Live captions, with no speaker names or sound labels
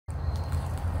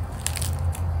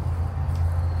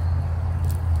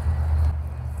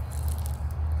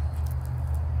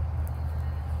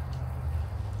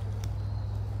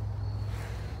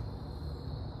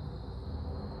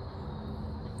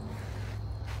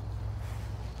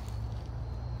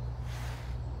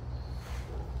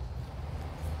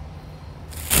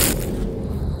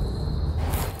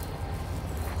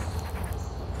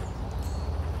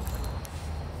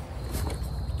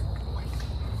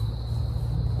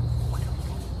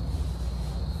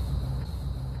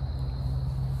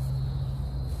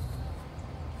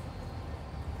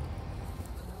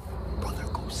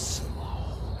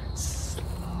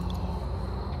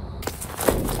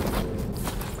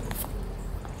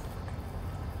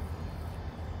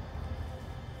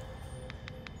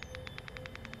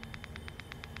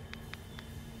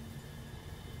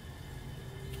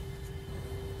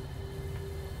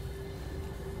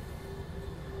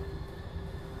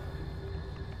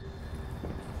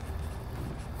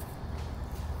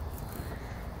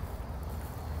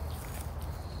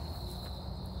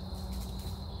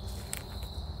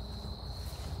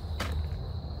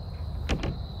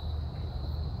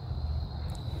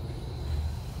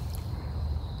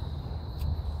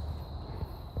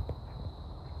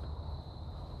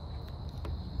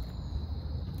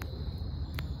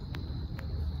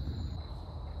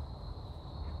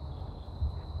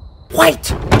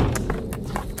Wait!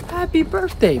 Happy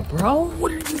birthday, bro.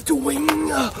 What are you doing?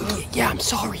 Yeah, I'm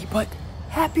sorry, but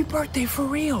happy birthday for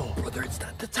real. Brother, it's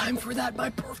not the time for that. My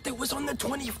birthday was on the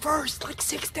 21st, like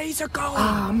 6 days ago.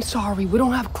 I'm sorry. We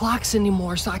don't have clocks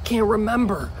anymore, so I can't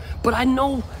remember. But I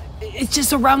know it's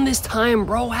just around this time,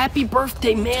 bro. Happy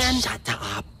birthday, man. Shut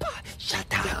up.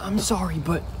 Shut up. Yeah, I'm sorry,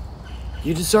 but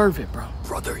you deserve it, bro.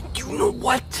 Brother, you know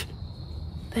what?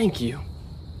 Thank you.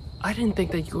 I didn't think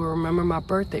that you would remember my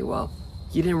birthday. Well,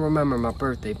 you didn't remember my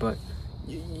birthday, but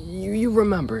you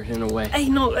remembered in a way.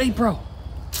 Hey, bro.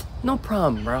 No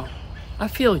problem, bro. I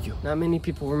feel you. Not many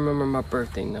people remember my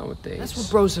birthday nowadays. That's what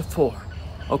bros are for,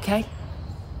 okay?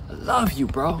 I love you,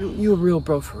 bro. You a real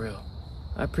bro for real.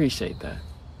 I appreciate that.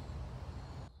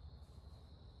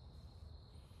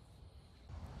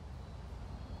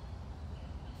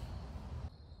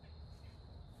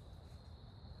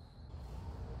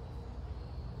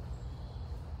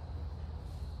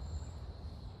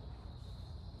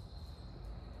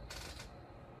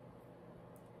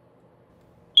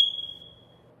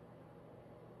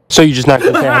 So you're just not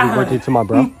gonna say happy birthday to my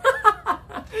bro?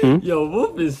 Yo,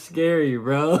 Wolf is scary,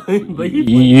 bro. But you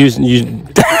just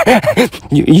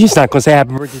not gonna say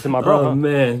happy birthday to my bro? Oh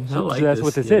man, I like that's this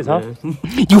what this kid, is, huh? man.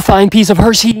 You fine piece of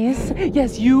Hershey's?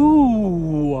 Yes,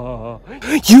 you.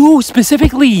 You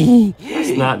specifically.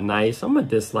 It's not nice. I'm gonna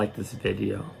dislike this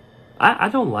video. I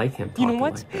don't like him talking You know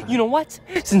what? like that. You know what?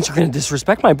 Since you're gonna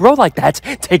disrespect my bro like that,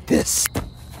 take this.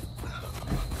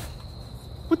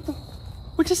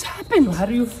 What just happened? How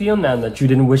do you feel now that you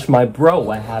didn't wish my bro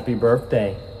a happy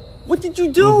birthday? What did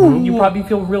you do? You probably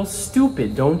feel real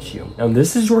stupid, don't you? Now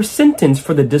this is your sentence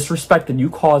for the disrespect that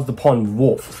you caused upon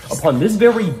Vvolf upon this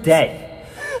very day.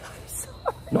 I'm sorry.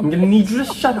 No, I'm gonna need you to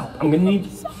shut up. I'm gonna need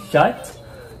you shut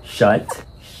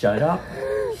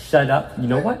up. You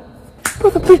know what?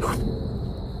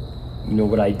 You know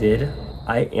what I did?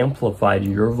 I amplified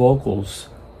your vocals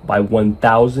by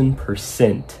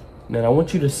 1000%. Man, I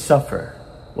want you to suffer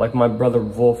like my brother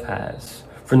Vvolf has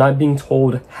for not being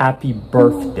told happy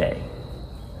birthday.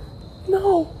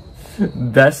 No.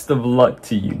 Best of luck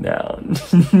to you now.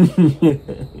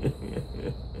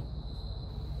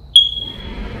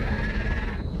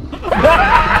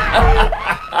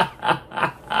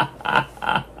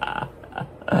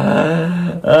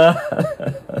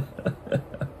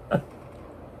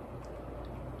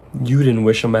 You didn't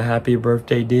wish him a happy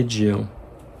birthday, did you?